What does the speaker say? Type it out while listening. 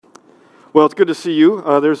Well, it's good to see you.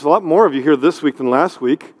 There's a lot more of you here this week than last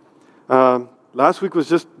week. Last week was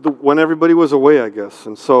just when everybody was away, I guess.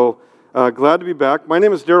 And so glad to be back. My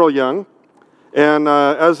name is Daryl Young. And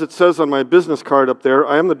as it says on my business card up there,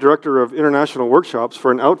 I am the director of international workshops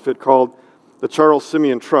for an outfit called the Charles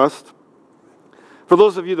Simeon Trust. For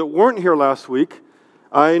those of you that weren't here last week,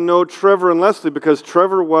 I know Trevor and Leslie because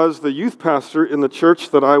Trevor was the youth pastor in the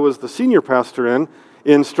church that I was the senior pastor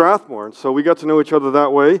in Strathmore. And so we got to know each other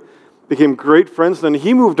that way, became great friends. Then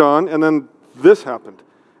he moved on, and then this happened.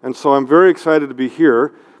 And so I'm very excited to be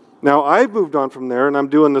here. Now, I've moved on from there, and I'm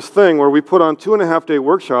doing this thing where we put on 2.5-day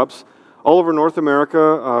workshops all over North America,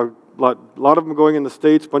 a lot of them going in the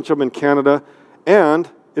States, a bunch of them in Canada, and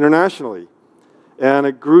internationally. And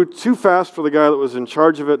it grew too fast for the guy that was in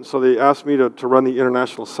charge of it, and so they asked me to run the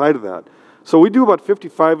international side of that. So we do about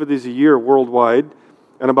 55 of these a year worldwide,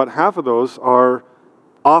 and about half of those are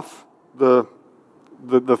off the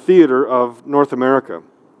theater of North America.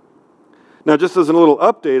 Now, just as a little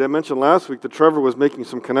update, I mentioned last week that Trevor was making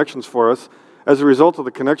some connections for us. As a result of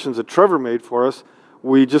the connections that Trevor made for us,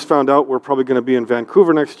 we just found out we're probably going to be in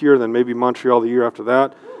Vancouver next year, then maybe Montreal the year after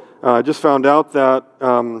that. I just found out that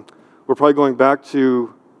we're probably going back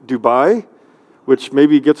to Dubai, which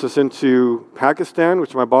maybe gets us into Pakistan,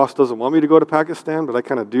 which my boss doesn't want me to go to Pakistan, but I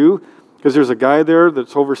kind of do, because there's a guy there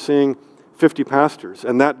that's overseeing 50 pastors,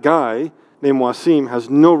 and that guy named Wasim has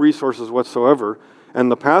no resources whatsoever,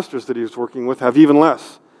 and the pastors that he's working with have even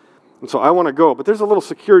less. And so I want to go, but there's a little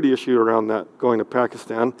security issue around that, going to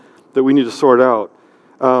Pakistan, that we need to sort out.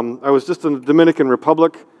 I was just in the Dominican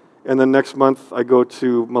Republic, and then next month I go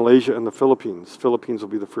to Malaysia and the Philippines. Philippines will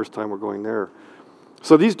be the first time we're going there.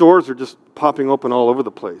 So these doors are just popping open all over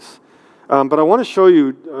the place. But I want to show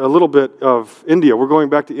you a little bit of India. We're going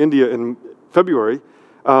back to India in February,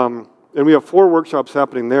 and we have 4 workshops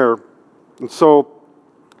happening there. And so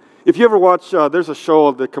if you ever watch, there's a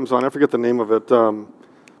show that comes on, I forget the name of it.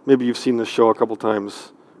 Maybe you've seen this show a couple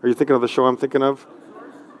times. Are you thinking of the show I'm thinking of?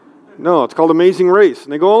 No, it's called Amazing Race.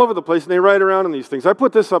 And they go all over the place and they ride around in these things. I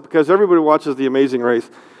put this up because everybody watches the Amazing Race.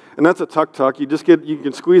 And that's a tuk-tuk. You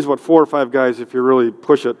can squeeze, 4 or 5 guys if you really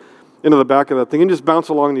push it into the back of that thing and just bounce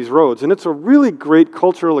along these roads. And it's a really great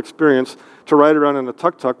cultural experience to ride around in a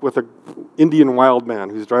tuk-tuk with an Indian wild man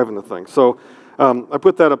who's driving the thing. So I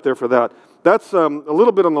put that up there for that. That's a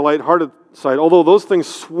little bit on the lighthearted side, although those things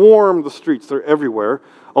swarm the streets. They're everywhere,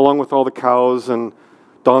 along with all the cows and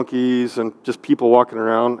donkeys and just people walking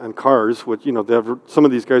around and cars, which, some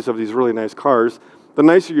of these guys have these really nice cars. The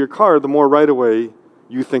nicer your car, the more right-of-way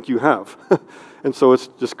you think you have. And so it's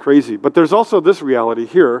just crazy. But there's also this reality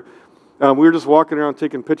here. We were just walking around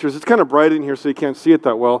taking pictures. It's kind of bright in here, so you can't see it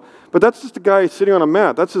that well. But that's just a guy sitting on a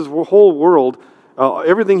mat. That's his whole world.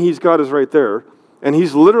 Everything he's got is right there. And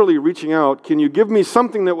he's literally reaching out, can you give me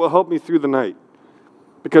something that will help me through the night?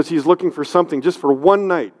 Because he's looking for something just for one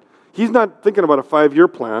night. He's not thinking about a 5-year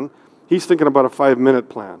plan. He's thinking about a 5-minute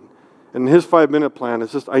plan. And his 5-minute plan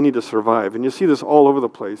is just, I need to survive. And you see this all over the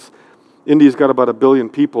place. India's got about 1 billion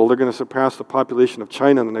people. They're going to surpass the population of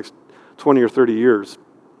China in the next 20 or 30 years.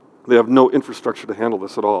 They have no infrastructure to handle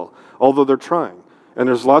this at all, although they're trying. And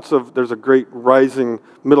there's a great rising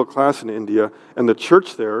middle class in India, and the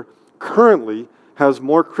church there currently has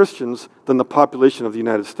more Christians than the population of the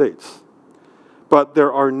United States. But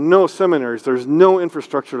there are no seminaries, there's no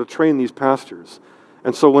infrastructure to train these pastors.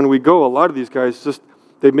 And so when we go, a lot of these guys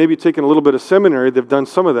they've maybe taken a little bit of seminary, they've done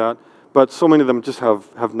some of that, but so many of them just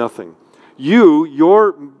have nothing.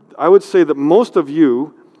 I would say that most of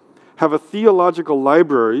you have a theological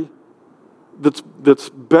library that's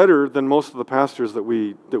better than most of the pastors that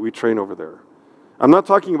we train over there. I'm not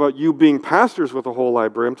talking about you being pastors with a whole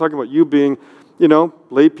library, I'm talking about you being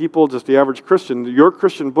lay people, just the average Christian. Your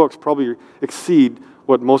Christian books probably exceed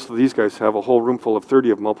what most of these guys have, a whole room full of 30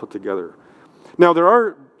 of them all put together. Now, there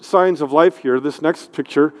are signs of life here. This next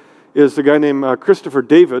picture is a guy named Christopher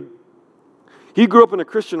David. He grew up in a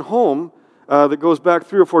Christian home that goes back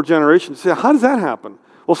 3 or 4 generations. So how does that happen?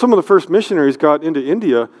 Well, some of the first missionaries got into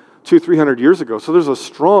India 200-300 years ago. So there's a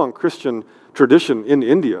strong Christian tradition in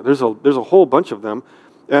India. There's a whole bunch of them.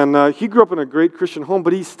 And he grew up in a great Christian home,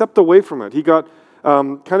 but he stepped away from it. He got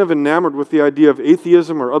kind of enamored with the idea of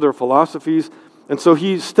atheism or other philosophies, and so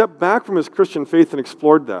he stepped back from his Christian faith and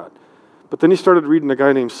explored that. But then he started reading a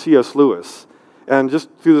guy named C.S. Lewis, and just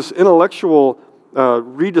through this intellectual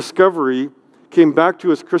rediscovery, came back to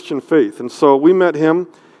his Christian faith. And so we met him,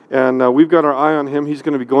 and we've got our eye on him. He's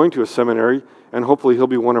going to be going to a seminary, and hopefully he'll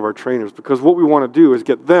be one of our trainers, because what we want to do is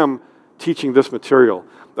get them teaching this material.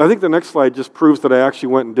 I think the next slide just proves that I actually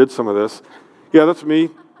went and did some of this. Yeah, that's me.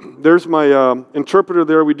 There's my interpreter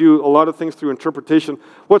there. We do a lot of things through interpretation.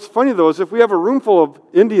 What's funny, though, is if we have a room full of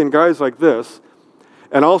Indian guys like this,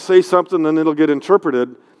 and I'll say something, then it'll get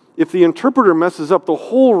interpreted, if the interpreter messes up, the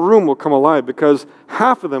whole room will come alive because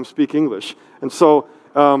half of them speak English. And so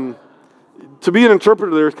to be an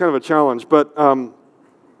interpreter there is kind of a challenge, but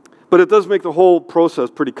it does make the whole process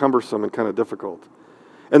pretty cumbersome and kind of difficult.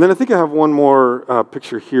 And then I think I have one more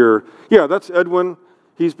picture here. Yeah, that's Edwin.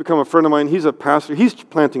 He's become a friend of mine. He's a pastor. He's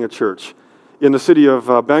planting a church in the city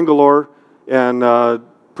of Bangalore, and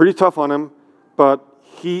pretty tough on him, but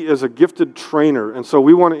he is a gifted trainer, and so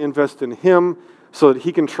we want to invest in him so that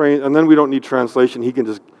he can train, and then we don't need translation. He can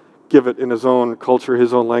just give it in his own culture,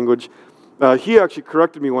 his own language. He actually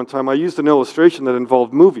corrected me one time. I used an illustration that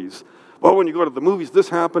involved movies. Well, when you go to the movies, this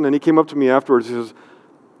happened, and he came up to me afterwards. He says,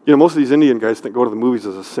 most of these Indian guys think go to the movies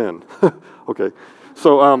is a sin. Okay,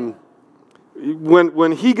 so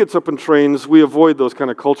when he gets up and trains, we avoid those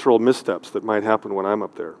kind of cultural missteps that might happen when I'm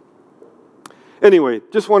up there. Anyway,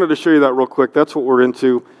 just wanted to show you that real quick. That's what we're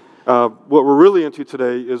into. What we're really into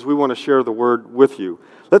today is we want to share the word with you.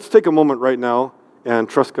 Let's take a moment right now and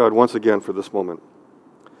trust God once again for this moment.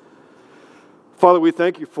 Father, we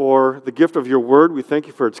thank you for the gift of your word. We thank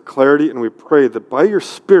you for its clarity, and we pray that by your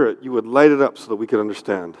Spirit you would light it up so that we could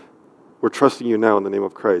understand. We're trusting you now in the name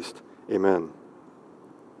of Christ. Amen.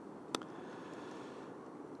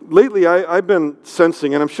 Lately, I've been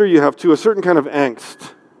sensing, and I'm sure you have too, a certain kind of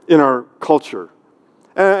angst in our culture.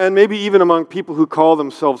 And maybe even among people who call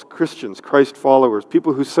themselves Christians, Christ followers,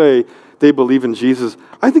 people who say they believe in Jesus.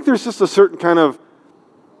 I think there's just a certain kind of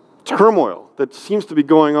turmoil that seems to be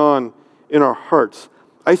going on in our hearts.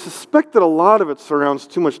 I suspect that a lot of it surrounds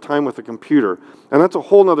too much time with a computer. And that's a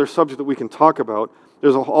whole other subject that we can talk about.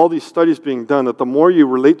 There's all these studies being done that the more you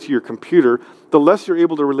relate to your computer, the less you're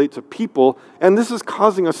able to relate to people. And this is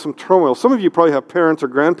causing us some turmoil. Some of you probably have parents or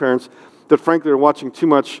grandparents that frankly are watching too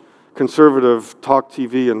much conservative talk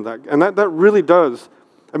TV, and that really does,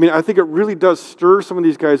 I think it really does stir some of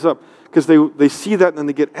these guys up because they see that and then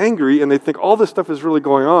they get angry and they think all this stuff is really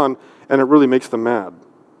going on and it really makes them mad.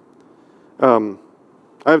 I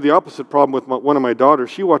have the opposite problem with one of my daughters.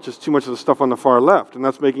 She watches too much of the stuff on the far left, and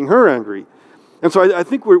that's making her angry. And so I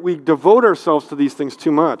think we devote ourselves to these things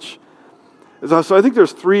too much. So I think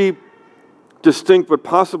there's three distinct but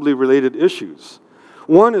possibly related issues.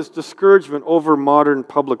 One is discouragement over modern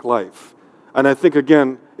public life. And I think,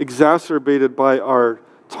 again, exacerbated by our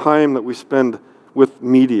time that we spend with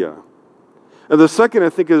media. And the second, I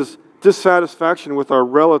think, is dissatisfaction with our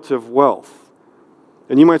relative wealth.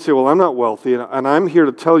 And you might say, well, I'm not wealthy. And I'm here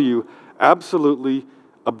to tell you, absolutely,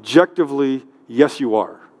 objectively, yes, you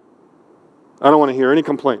are. I don't want to hear any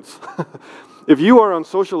complaints. If you are on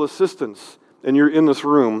social assistance and you're in this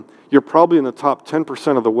room, you're probably in the top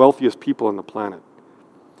 10% of the wealthiest people on the planet.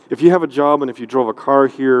 If you have a job and if you drove a car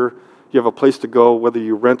here, you have a place to go, whether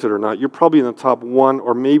you rent it or not, you're probably in the top 1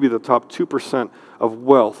 or maybe the top 2% of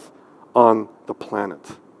wealth on the planet.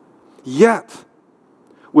 Yet,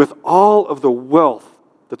 with all of the wealth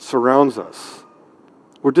that surrounds us,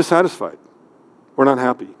 we're dissatisfied. We're not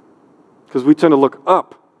happy. Because we tend to look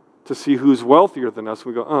up to see who's wealthier than us.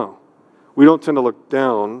 We go, oh. We don't tend to look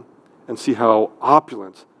down and see how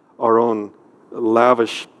opulent our own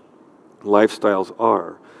lavish lifestyles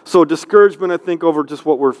are. So discouragement, I think, over just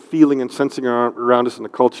what we're feeling and sensing around us in the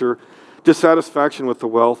culture, dissatisfaction with the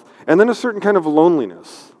wealth, and then a certain kind of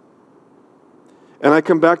loneliness. And I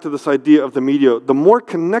come back to this idea of the media. The more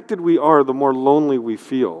connected we are, the more lonely we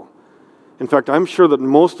feel. In fact, I'm sure that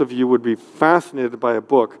most of you would be fascinated by a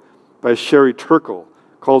book by Sherry Turkle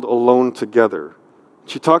called Alone Together.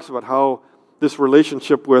 She talks about how this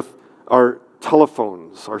relationship with our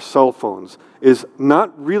telephones, our cell phones, is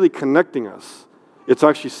not really connecting us. It's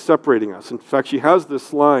actually separating us. In fact, she has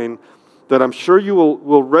this line that I'm sure you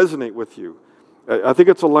will resonate with you. I think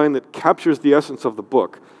it's a line that captures the essence of the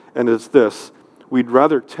book, and it's this: we'd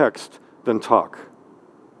rather text than talk.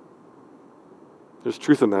 There's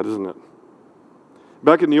truth in that, isn't it?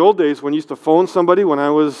 Back in the old days, when you used to phone somebody, when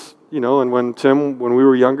I was, and when we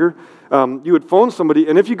were younger, you would phone somebody,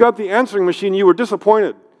 and if you got the answering machine, you were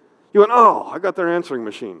disappointed. You went, oh, I got their answering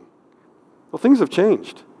machine. Well, things have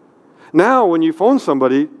changed. Now, when you phone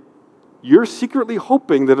somebody, you're secretly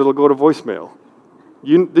hoping that it'll go to voicemail.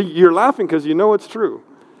 You're laughing because you know it's true.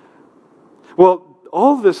 Well,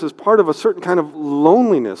 all of this is part of a certain kind of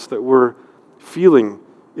loneliness that we're feeling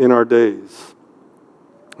in our days.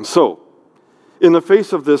 And so, in the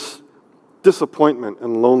face of this disappointment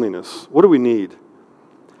and loneliness, what do we need?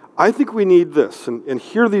 I think we need this, and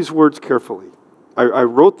hear these words carefully. I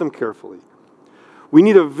wrote them carefully. We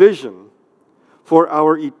need a vision for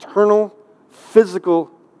our eternal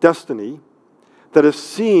physical destiny that is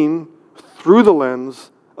seen through the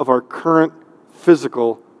lens of our current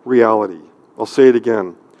physical reality. I'll say it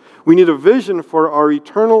again. We need a vision for our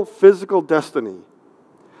eternal physical destiny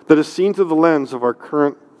that is seen through the lens of our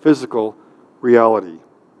current physical reality.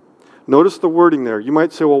 Notice the wording there. You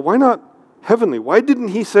might say, well, why not heavenly? Why didn't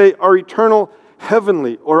he say our eternal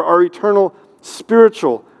heavenly or our eternal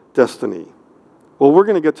spiritual destiny? Well, we're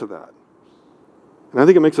going to get to that. And I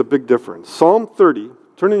think it makes a big difference. Psalm 30,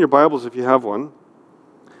 turn in your Bibles if you have one,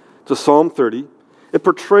 to Psalm 30. It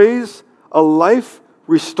portrays a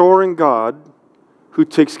life-restoring God who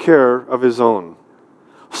takes care of his own.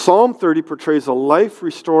 Psalm 30 portrays a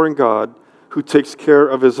life-restoring God who takes care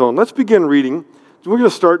of his own. Let's begin reading. We're going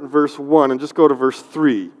to start in verse 1 and just go to verse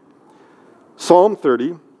 3. Psalm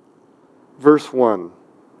 30, verse 1.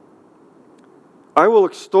 I will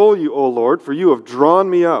extol you, O Lord, for you have drawn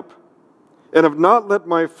me up and have not let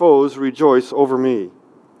my foes rejoice over me.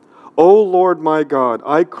 O Lord my God,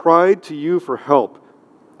 I cried to you for help,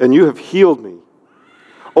 and you have healed me.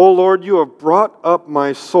 O Lord, you have brought up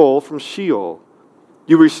my soul from Sheol.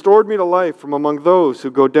 You restored me to life from among those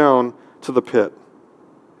who go down to the pit.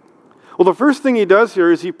 Well, the first thing he does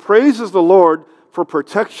here is he praises the Lord for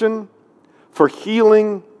protection, for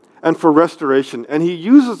healing, and for restoration. And he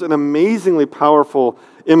uses an amazingly powerful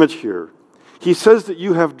image here. He says that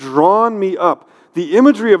you have drawn me up. The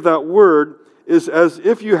imagery of that word is as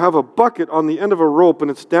if you have a bucket on the end of a rope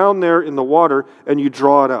and it's down there in the water and you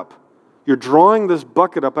draw it up. You're drawing this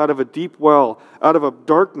bucket up out of a deep well, out of a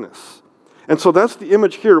darkness. And so that's the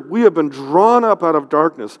image here. We have been drawn up out of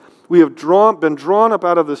darkness. We have been drawn up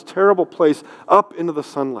out of this terrible place up into the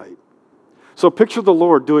sunlight. So picture the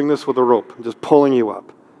Lord doing this with a rope and just pulling you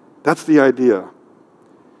up. That's the idea.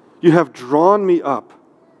 You have drawn me up.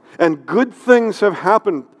 And good things have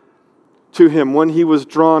happened to him when he was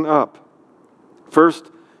drawn up.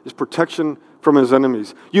 First is protection from his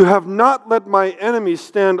enemies. You have not let my enemies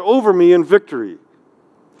stand over me in victory.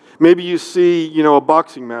 Maybe you see, a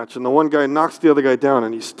boxing match and the one guy knocks the other guy down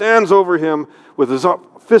and he stands over him with his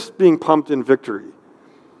fist being pumped in victory.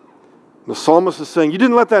 And the psalmist is saying, you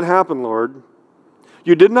didn't let that happen, Lord.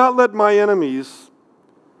 You did not let my enemies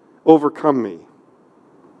overcome me.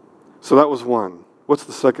 So that was one. What's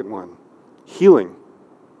the second one? Healing.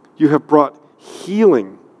 You have brought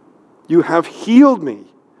healing. You have healed me.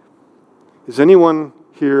 Is anyone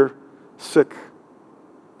here sick?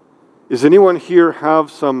 Is anyone here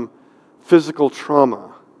have some physical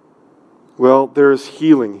trauma? Well, there is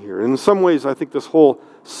healing here. In some ways, I think this whole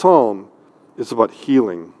psalm is about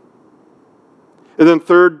healing. And then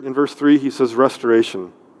third, in verse 3, he says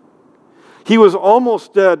restoration. He was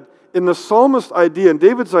almost dead. In the psalmist's idea, in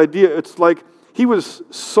David's idea, it's like it was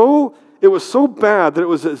so bad that it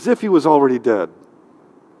was as if he was already dead.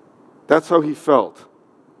 That's how he felt.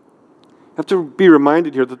 You have to be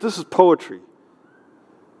reminded here that this is poetry.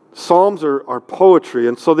 Psalms are poetry,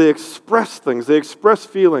 and so they express things, they express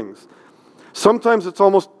feelings. Sometimes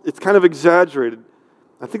it's kind of exaggerated.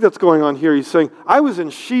 I think that's going on here. He's saying, I was in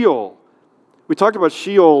Sheol. We talked about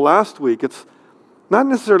Sheol last week. It's not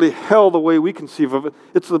necessarily hell the way we conceive of it.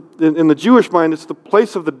 In the Jewish mind, it's the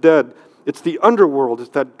place of the dead. It's the underworld.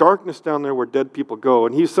 It's that darkness down there where dead people go.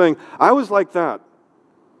 And he's saying, I was like that.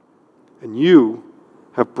 And you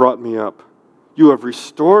have brought me up. You have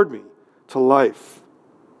restored me to life.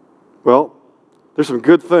 Well, there's some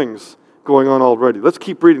good things going on already. Let's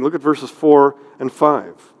keep reading. Look at verses 4 and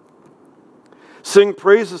 5. Sing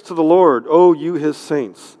praises to the Lord, O you his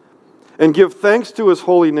saints, and give thanks to his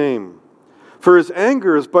holy name. For his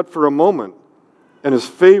anger is but for a moment, and his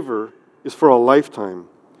favor is for a lifetime.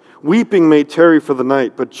 Weeping may tarry for the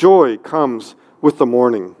night, but joy comes with the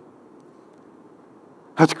morning.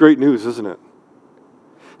 That's great news, isn't it?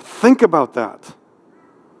 Think about that.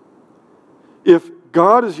 If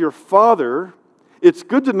God is your Father, it's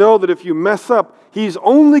good to know that if you mess up, he's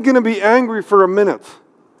only going to be angry for a minute.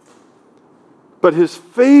 But his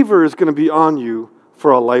favor is going to be on you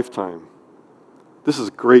for a lifetime. This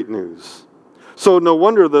is great news. So no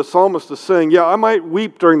wonder the psalmist is saying, yeah, I might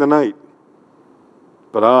weep during the night,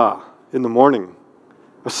 but in the morning,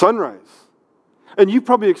 a sunrise. And you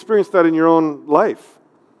probably experienced that in your own life.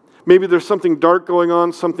 Maybe there's something dark going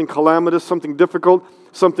on, something calamitous, something difficult,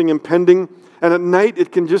 something impending, and at night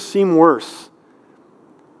it can just seem worse.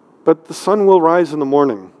 But the sun will rise in the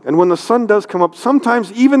morning. And when the sun does come up,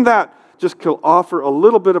 sometimes even that just can offer a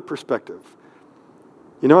little bit of perspective.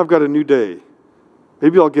 I've got a new day.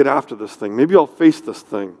 Maybe I'll get after this thing. Maybe I'll face this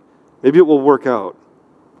thing. Maybe it will work out.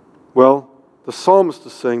 Well, the psalmist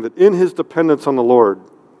is saying that in his dependence on the Lord,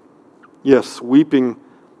 yes, weeping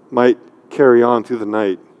might carry on through the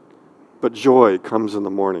night, but joy comes in the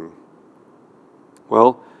morning.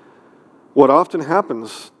 Well, what often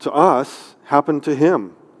happens to us happened to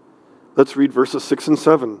him. Let's read verses 6 and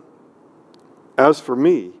 7. As for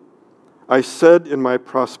me, I said in my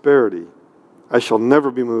prosperity, I shall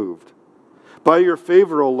never be moved. By your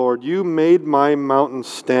favor, O Lord, you made my mountain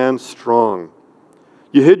stand strong.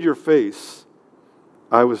 You hid your face.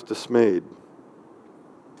 I was dismayed.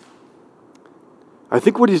 I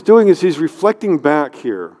think what he's doing is he's reflecting back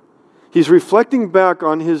here. He's reflecting back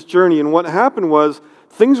on his journey, and what happened was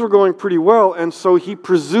things were going pretty well, and so he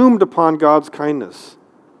presumed upon God's kindness.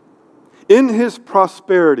 In his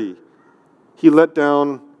prosperity, he let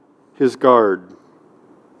down his guard.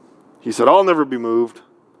 He said, I'll never be moved.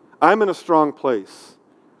 I'm in a strong place.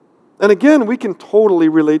 And again, we can totally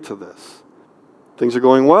relate to this. Things are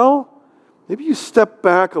going well. Maybe you step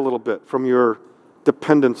back a little bit from your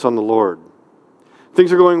dependence on the Lord.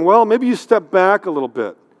 Things are going well. Maybe you step back a little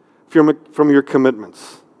bit from your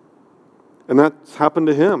commitments. And that's happened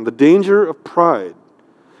to him, the danger of pride.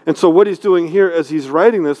 And so what he's doing here as he's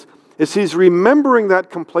writing this is he's remembering that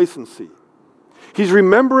complacency. He's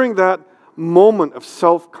remembering that moment of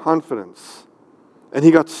self-confidence. And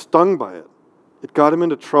he got stung by it. It got him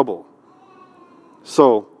into trouble.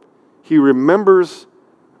 So he remembers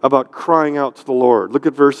about crying out to the Lord. Look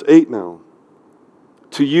at verse 8 now.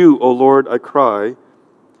 To you, O Lord, I cry,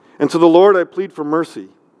 and to the Lord I plead for mercy.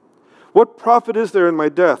 What profit is there in my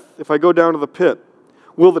death if I go down to the pit?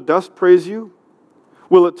 Will the dust praise you?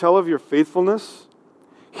 Will it tell of your faithfulness?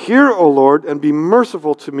 Hear, O Lord, and be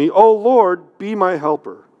merciful to me. O Lord, be my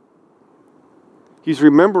helper. He's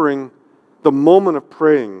remembering the moment of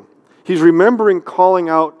praying. He's remembering calling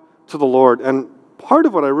out to the Lord. And part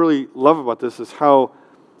of what I really love about this is how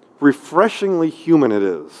refreshingly human it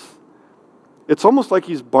is. It's almost like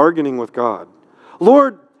he's bargaining with God.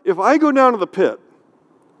 Lord, if I go down to the pit,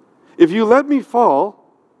 if you let me fall,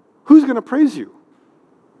 who's going to praise you?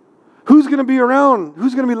 Who's going to be around?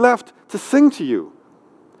 Who's going to be left to sing to you?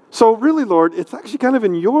 So really, Lord, it's actually kind of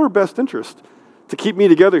in your best interest to keep me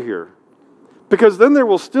together here. Because then there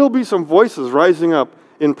will still be some voices rising up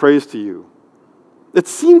in praise to you. It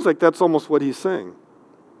seems like that's almost what he's saying.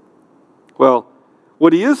 Well,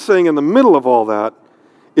 what he is saying in the middle of all that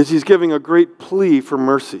is he's giving a great plea for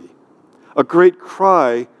mercy, a great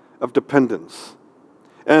cry of dependence.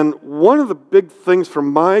 And one of the big things for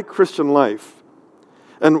my Christian life,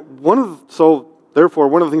 and therefore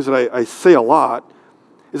one of the things that I say a lot,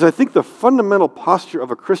 is I think the fundamental posture of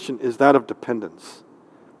a Christian is that of dependence.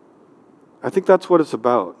 I think that's what it's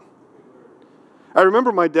about. I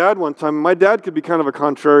remember my dad one time. My dad could be kind of a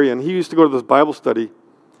contrarian. He used to go to this Bible study,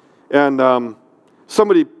 and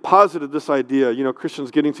somebody posited this idea. You know,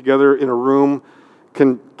 Christians getting together in a room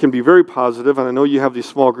can be very positive, and I know you have these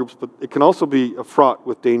small groups, but it can also be fraught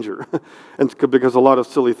with danger, and because a lot of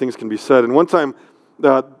silly things can be said. And one time,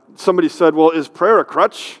 somebody said, "Well, is prayer a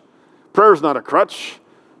crutch? Prayer is not a crutch.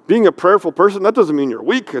 Being a prayerful person, that doesn't mean you're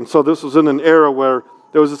weak." And so this was in an era where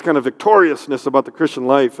there was this kind of victoriousness about the Christian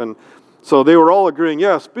life, and so they were all agreeing,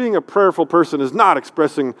 yes, being a prayerful person is not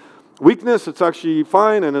expressing weakness. It's actually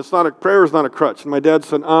fine, and prayer is not a crutch. And my dad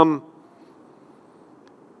said,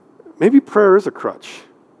 maybe prayer is a crutch.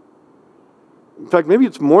 In fact, maybe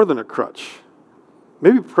it's more than a crutch.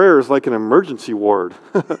 Maybe prayer is like an emergency ward.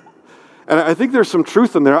 And I think there's some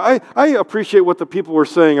truth in there. I appreciate what the people were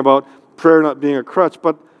saying about prayer not being a crutch,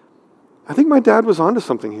 but I think my dad was onto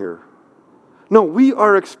something here. No, we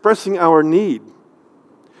are expressing our need.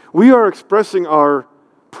 We are expressing our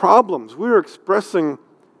problems. We are expressing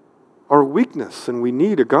our weakness, and we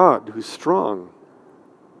need a God who's strong.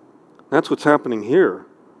 That's what's happening here.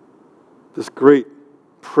 This great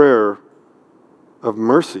prayer of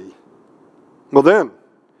mercy. Well then,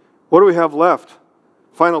 what do we have left?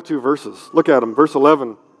 Final two verses. Look at them. Verse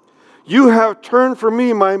 11. You have turned for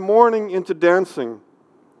me my mourning into dancing.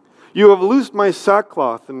 You have loosed my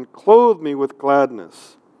sackcloth and clothed me with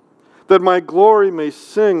gladness, that my glory may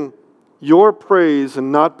sing your praise and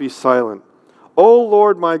not be silent. O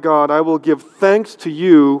Lord my God, I will give thanks to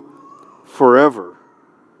you forever.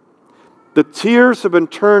 The tears have been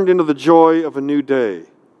turned into the joy of a new day.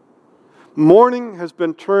 Mourning has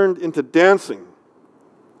been turned into dancing.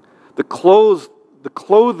 The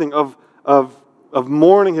clothing of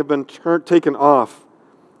mourning have been taken off,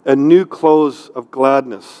 and new clothes of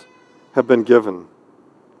gladness have been given.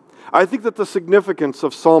 I think that the significance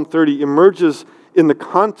of Psalm 30 emerges in the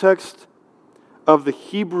context of the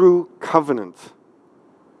Hebrew covenant.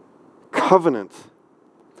 Covenant.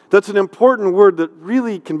 That's an important word that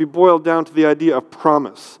really can be boiled down to the idea of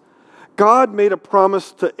promise. God made a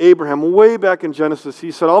promise to Abraham way back in Genesis.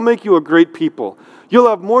 He said, I'll make you a great people. You'll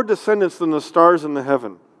have more descendants than the stars in the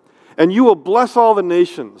heaven. And you will bless all the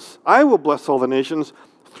nations. I will bless all the nations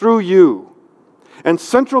through you. And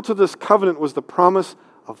central to this covenant was the promise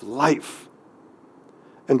of life.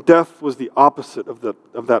 And death was the opposite of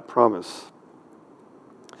that promise.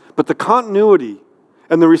 But the continuity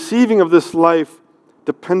and the receiving of this life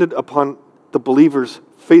depended upon the believer's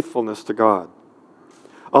faithfulness to God.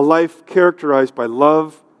 A life characterized by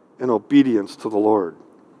love and obedience to the Lord.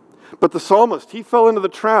 But the psalmist, he fell into the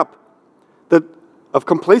trap of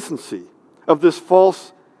complacency, of this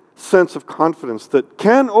false sense of confidence that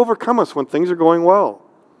can overcome us when things are going well.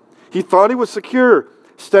 He thought he was secure,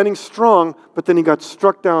 standing strong, but then he got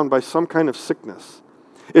struck down by some kind of sickness.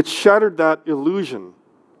 It shattered that illusion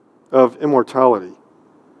of immortality,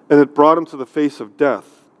 and it brought him to the face of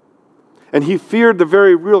death. And he feared the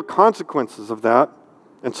very real consequences of that,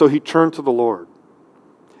 and so he turned to the Lord.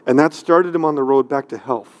 And that started him on the road back to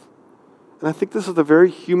health. And I think this is a very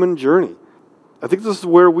human journey. I think this is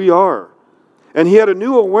where we are. And he had a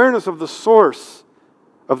new awareness of the source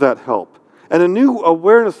of that help, and a new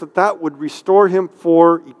awareness that would restore him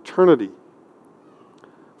for eternity,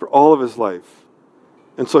 for all of his life.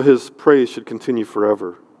 And so his praise should continue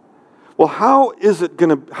forever. Well, how is it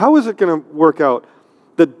going to work out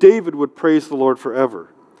that David would praise the Lord forever?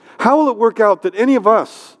 How will it work out that any of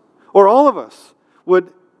us, or all of us,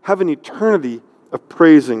 would have an eternity of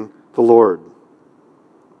praising the Lord?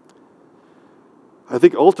 I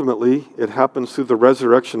think ultimately it happens through the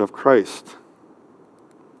resurrection of Christ.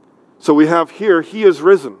 So we have here, He is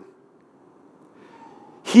risen.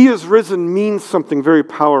 He is risen means something very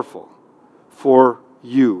powerful for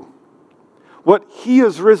you. What He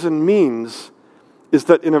is risen means is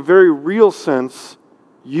that in a very real sense,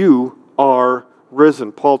 you are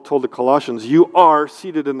risen. Paul told the Colossians, you are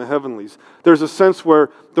seated in the heavenlies. There's a sense where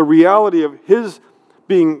the reality of His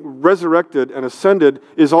being resurrected and ascended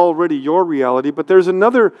is already your reality, but there's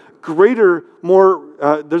another greater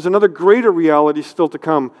reality still to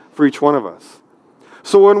come for each one of us.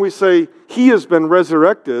 So when we say He has been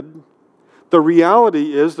resurrected, the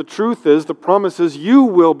reality is, the truth is, the promise is you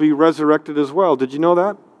will be resurrected as well. Did you know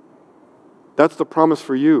that? That's the promise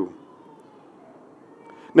for you.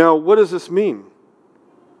 Now, what does this mean?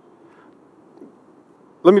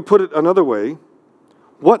 Let me put it another way.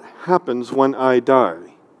 What happens when I die?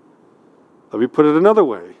 Let me put it another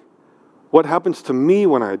way. What happens to me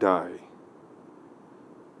when I die?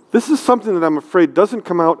 This is something that I'm afraid doesn't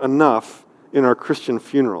come out enough in our Christian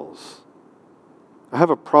funerals. I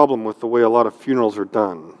have a problem with the way a lot of funerals are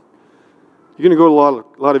done. You're going to go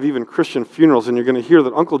to a lot of even Christian funerals, and you're going to hear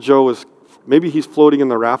that Uncle Joe maybe he's floating in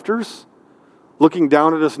the rafters, looking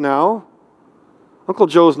down at us now. Uncle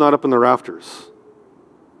Joe's not up in the rafters.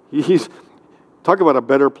 He's talk about a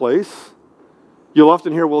better place. You'll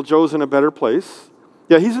often hear, well, Joe's in a better place.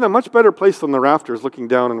 Yeah, he's in a much better place than the rafters, looking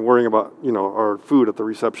down and worrying about, our food at the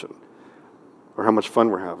reception or how much fun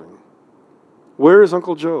we're having. Where is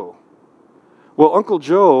Uncle Joe? Well, Uncle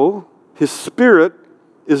Joe, his spirit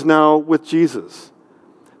is now with Jesus.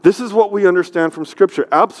 This is what we understand from Scripture.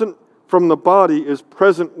 Absent from the body is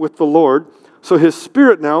present with the Lord. So his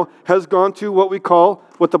spirit now has gone to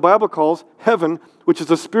what the Bible calls heaven, which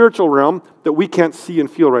is a spiritual realm that we can't see and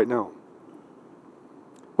feel right now.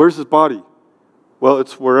 Where's his body? Well,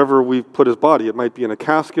 it's wherever we put his body. It might be in a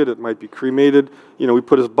casket, it might be cremated. We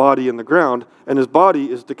put his body in the ground, and his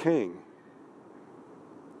body is decaying.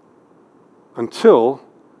 Until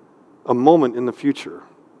a moment in the future.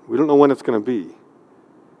 We don't know when it's going to be.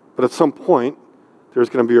 But at some point, there's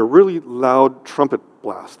going to be a really loud trumpet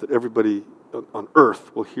blast that everybody on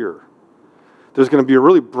earth will hear. There's going to be a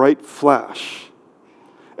really bright flash.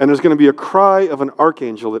 And there's going to be a cry of an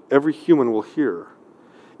archangel that every human will hear.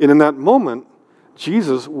 And in that moment,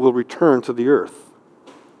 Jesus will return to the earth.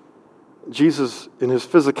 Jesus, in his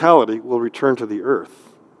physicality, will return to the earth.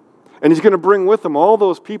 And he's going to bring with him all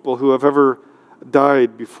those people who have ever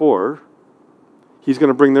died before. He's going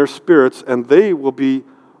to bring their spirits, and they will be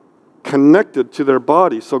connected to their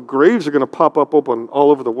bodies. So graves are going to pop up open all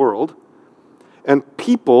over the world. And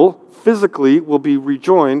people physically will be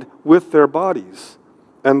rejoined with their bodies.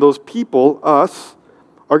 And those people, us,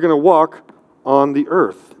 are going to walk on the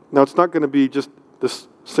earth. Now, it's not going to be just this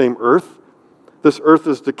same earth. This earth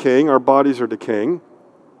is decaying. Our bodies are decaying.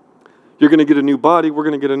 You're going to get a new body. We're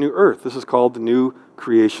going to get a new earth. This is called the new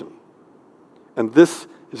creation. And this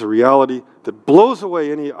is a reality that blows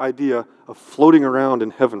away any idea of floating around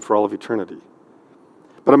in heaven for all of eternity.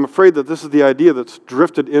 But I'm afraid that this is the idea that's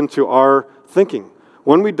drifted into our thinking.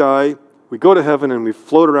 When we die, we go to heaven and we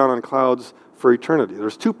float around on clouds for eternity.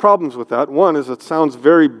 There's two problems with that. One is it sounds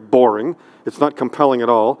very boring. It's not compelling at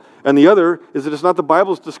all. And the other is that it's not the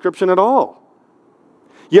Bible's description at all.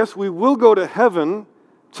 Yes, we will go to heaven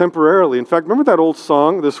temporarily. In fact, remember that old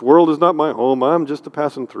song, "This world is not my home, I'm just a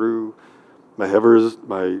passing through. My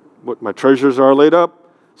treasures are laid up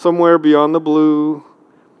somewhere beyond the blue."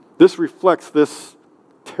 This reflects this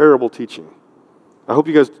terrible teaching. I hope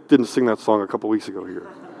you guys didn't sing that song a couple weeks ago here.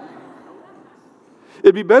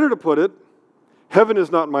 It'd be better to put it, "Heaven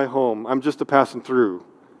is not my home, I'm just a passing through.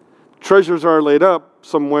 Treasures are laid up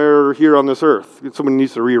somewhere here on this earth." Someone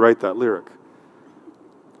needs to rewrite that lyric.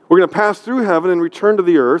 We're going to pass through heaven and return to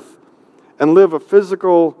the earth and live a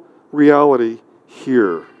physical reality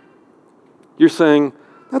here. You're saying,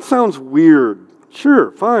 that sounds weird.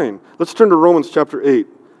 Sure, fine. Let's turn to Romans chapter 8.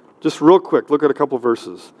 Just real quick, look at a couple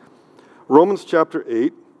verses. Romans chapter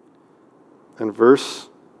 8 and verse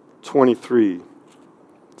 23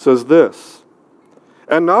 says this,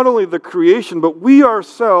 "And not only the creation, but we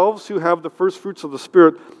ourselves who have the first fruits of the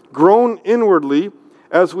Spirit groan inwardly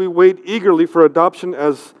as we wait eagerly for adoption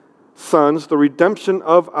as sons, the redemption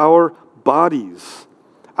of our bodies."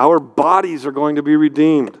 Our bodies are going to be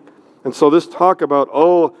redeemed. And so this talk about,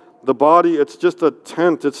 the body, it's just a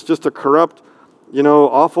tent, it's just a corrupt,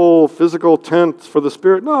 awful physical tent for the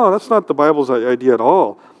Spirit. No, that's not the Bible's idea at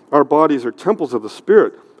all. Our bodies are temples of the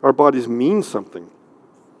Spirit. Our bodies mean something.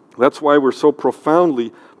 That's why we're so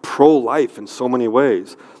profoundly pro-life in so many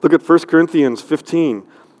ways. Look at 1 Corinthians 15.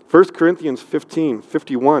 1 Corinthians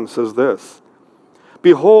 15:51 says this,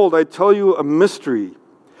 "Behold, I tell you a mystery.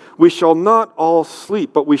 We shall not all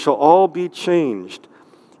sleep, but we shall all be changed.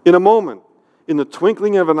 In a moment, in the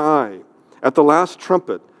twinkling of an eye, at the last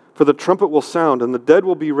trumpet, for the trumpet will sound, and the dead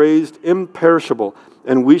will be raised imperishable,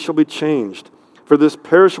 and we shall be changed. For this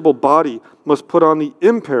perishable body must put on the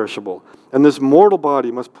imperishable, and this mortal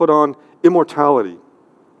body must put on immortality.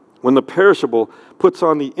 When the perishable puts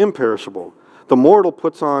on the imperishable, the mortal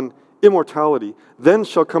puts on immortality, then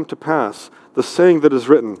shall come to pass the saying that is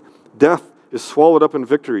written, Death is swallowed up in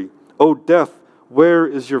victory. O death, where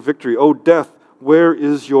is your victory? O death, where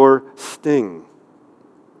is your sting?"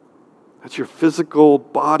 That's your physical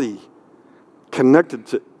body connected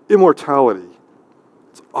to immortality.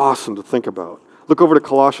 It's awesome to think about. Look over to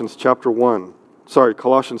Colossians chapter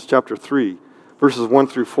 3, verses 1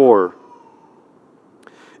 through 4.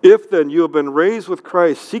 "If then you have been raised with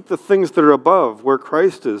Christ, seek the things that are above, where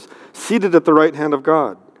Christ is, seated at the right hand of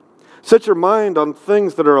God. Set your mind on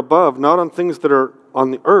things that are above, not on things that are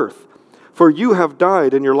on the earth. For you have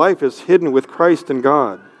died, and your life is hidden with Christ in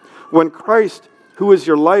God. When Christ, who is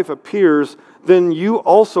your life, appears, then you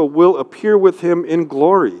also will appear with him in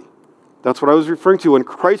glory." That's what I was referring to. When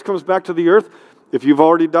Christ comes back to the earth, if you've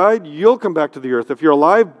already died, you'll come back to the earth. If you're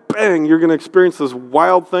alive, bang, you're going to experience this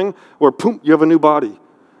wild thing where, boom, you have a new body.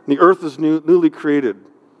 And the earth is newly created.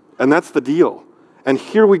 And that's the deal. And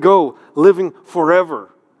here we go, living forever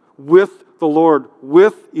with the Lord,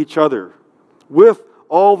 with each other, with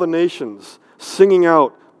all the nations, singing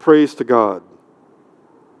out praise to God.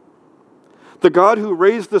 The God who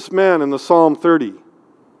raised this man in the Psalm 30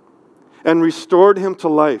 and restored him to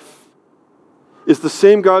life is the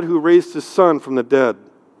same God who raised his Son from the dead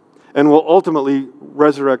and will ultimately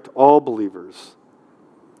resurrect all believers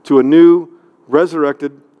to a new,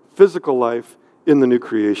 resurrected, physical life in the new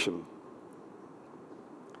creation.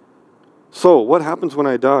 So, what happens when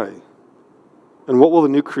I die? And what will the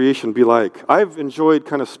new creation be like? I've enjoyed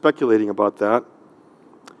kind of speculating about that.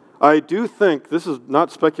 I do think, this is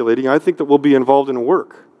not speculating, I think that we'll be involved in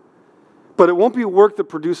work. But it won't be work that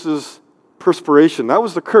produces perspiration. That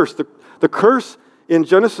was the curse. The curse in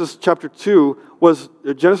Genesis chapter 3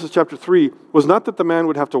 was not that the man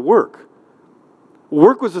would have to work.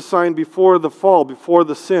 Work was assigned before the fall, before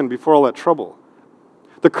the sin, before all that trouble.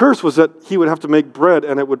 The curse was that he would have to make bread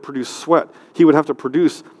and it would produce sweat. He would have to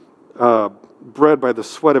produce bread by the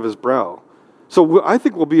sweat of his brow. So I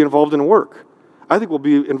think we'll be involved in work. I think we'll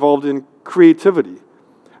be involved in creativity.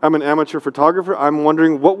 I'm an amateur photographer. I'm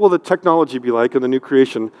wondering, what will the technology be like in the new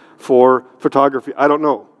creation for photography? I don't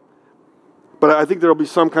know. But I think there will be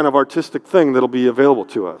some kind of artistic thing that will be available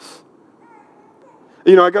to us.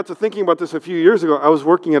 I got to thinking about this a few years ago. I was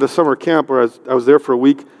working at a summer camp, where I was there for a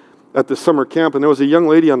week at this summer camp, and there was a young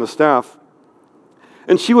lady on the staff,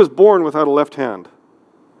 and she was born without a left hand.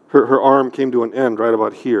 Her arm came to an end right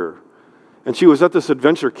about here. And she was at this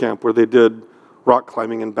adventure camp where they did rock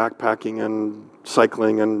climbing and backpacking and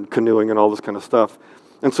cycling and canoeing and all this kind of stuff.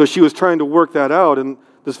 And so she was trying to work that out, and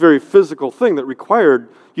this very physical thing that required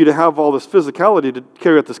you to have all this physicality to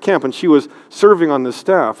carry out this camp. And she was serving on this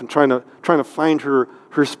staff and trying to find her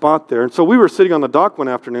spot there. And so we were sitting on the dock one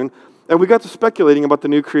afternoon, And we got to speculating about the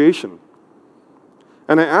new creation.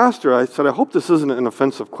 And I asked her, I said, I hope this isn't an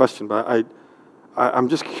offensive question, but I'm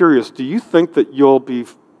just curious, do you think that you'll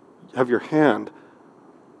have your hand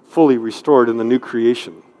fully restored in the new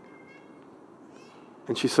creation?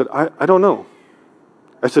 And she said, I don't know.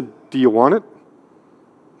 I said, do you want it?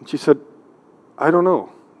 And she said, I don't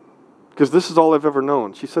know, because this is all I've ever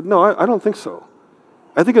known. She said, no, I don't think so.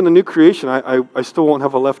 I think in the new creation, I still won't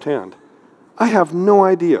have a left hand. I have no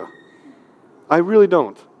idea. I really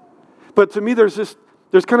don't. But to me, there's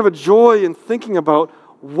kind of a joy in thinking about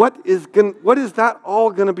what is that all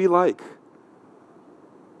going to be like?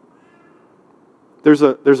 There's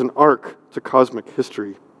an arc to cosmic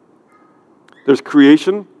history. There's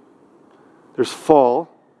creation, there's fall,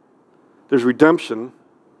 there's redemption,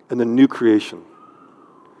 and then new creation.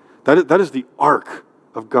 That is the arc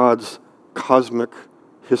of God's cosmic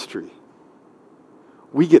history.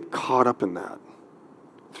 We get caught up in that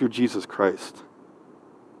through Jesus Christ.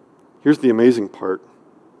 Here's the amazing part.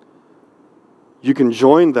 You can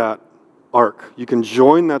join that arc. You can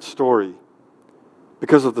join that story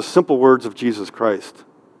because of the simple words of Jesus Christ.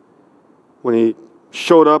 When he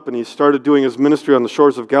showed up and he started doing his ministry on the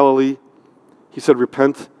shores of Galilee, he said,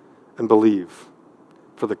 repent and believe,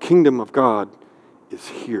 for the kingdom of God is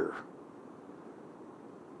here.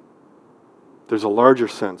 There's a larger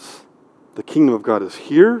sense. The kingdom of God is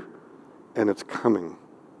here and it's coming.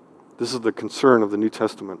 This is the concern of the New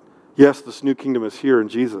Testament. Yes, this new kingdom is here in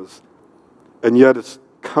Jesus, and yet it's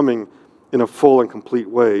coming in a full and complete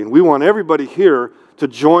way. And we want everybody here to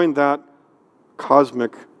join that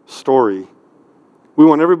cosmic story. We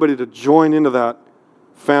want everybody to join into that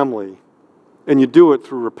family. And you do it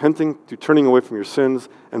through repenting, through turning away from your sins,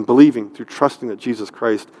 and believing, through trusting that Jesus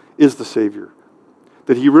Christ is the Savior.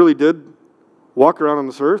 That he really did walk around on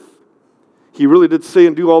this earth. He really did say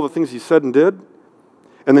and do all the things he said and did.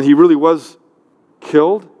 And then he really was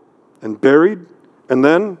killed and buried and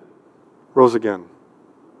then rose again.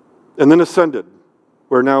 And then ascended,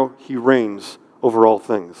 where now he reigns over all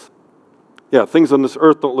things. Yeah, things on this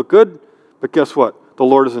earth don't look good, but guess what? The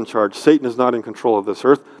Lord is in charge. Satan is not in control of this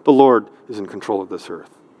earth. The Lord is in control of this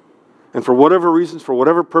earth. And for whatever reasons, for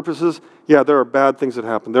whatever purposes, yeah, there are bad things that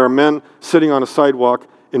happen. There are men sitting on a sidewalk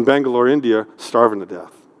in Bangalore, India, starving to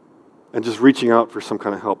death and just reaching out for some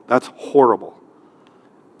kind of help. That's horrible.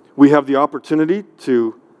 We have the opportunity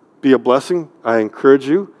to be a blessing. I encourage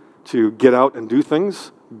you to get out and do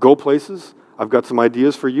things, go places. I've got some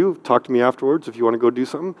ideas for you. Talk to me afterwards if you want to go do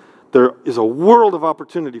something. There is a world of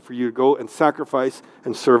opportunity for you to go and sacrifice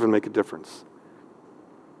and serve and make a difference.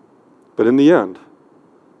 But in the end,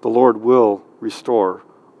 the Lord will restore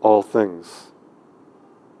all things.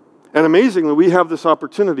 And amazingly, we have this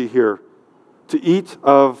opportunity here to eat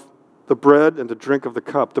of the bread and to drink of the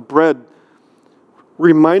cup. The bread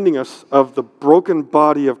reminding us of the broken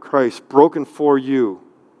body of Christ, broken for you.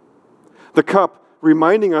 The cup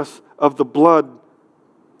reminding us of the blood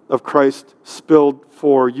of Christ spilled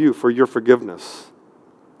for you, for your forgiveness.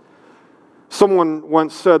 Someone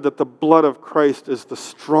once said that the blood of Christ is the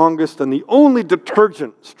strongest and the only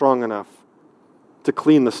detergent strong enough to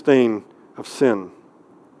clean the stain of sin.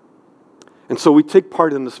 And so we take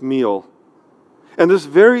part in this meal. And this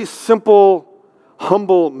very simple,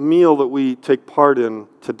 humble meal that we take part in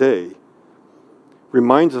today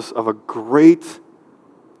reminds us of a great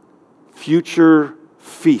future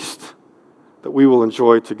feast that we will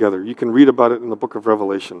enjoy together. You can read about it in the book of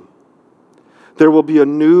Revelation. There will be a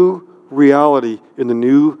new reality in the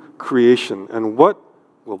new creation. And what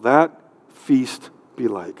will that feast be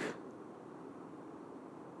like?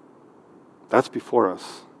 That's before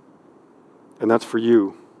us. And that's for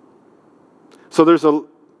you. So there's a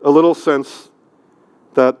little sense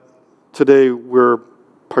that today we're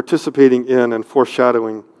participating in and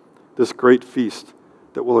foreshadowing this great feast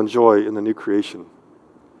that we'll enjoy in the new creation.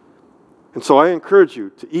 And so I encourage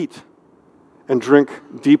you to eat and drink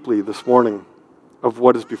deeply this morning of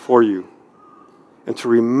what is before you, and to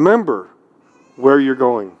remember where you're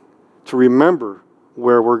going, to remember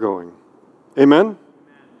where we're going. Amen?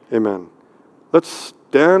 Amen. Let's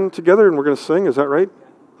stand together and we're going to sing. Is that right?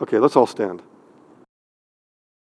 Okay, let's all stand.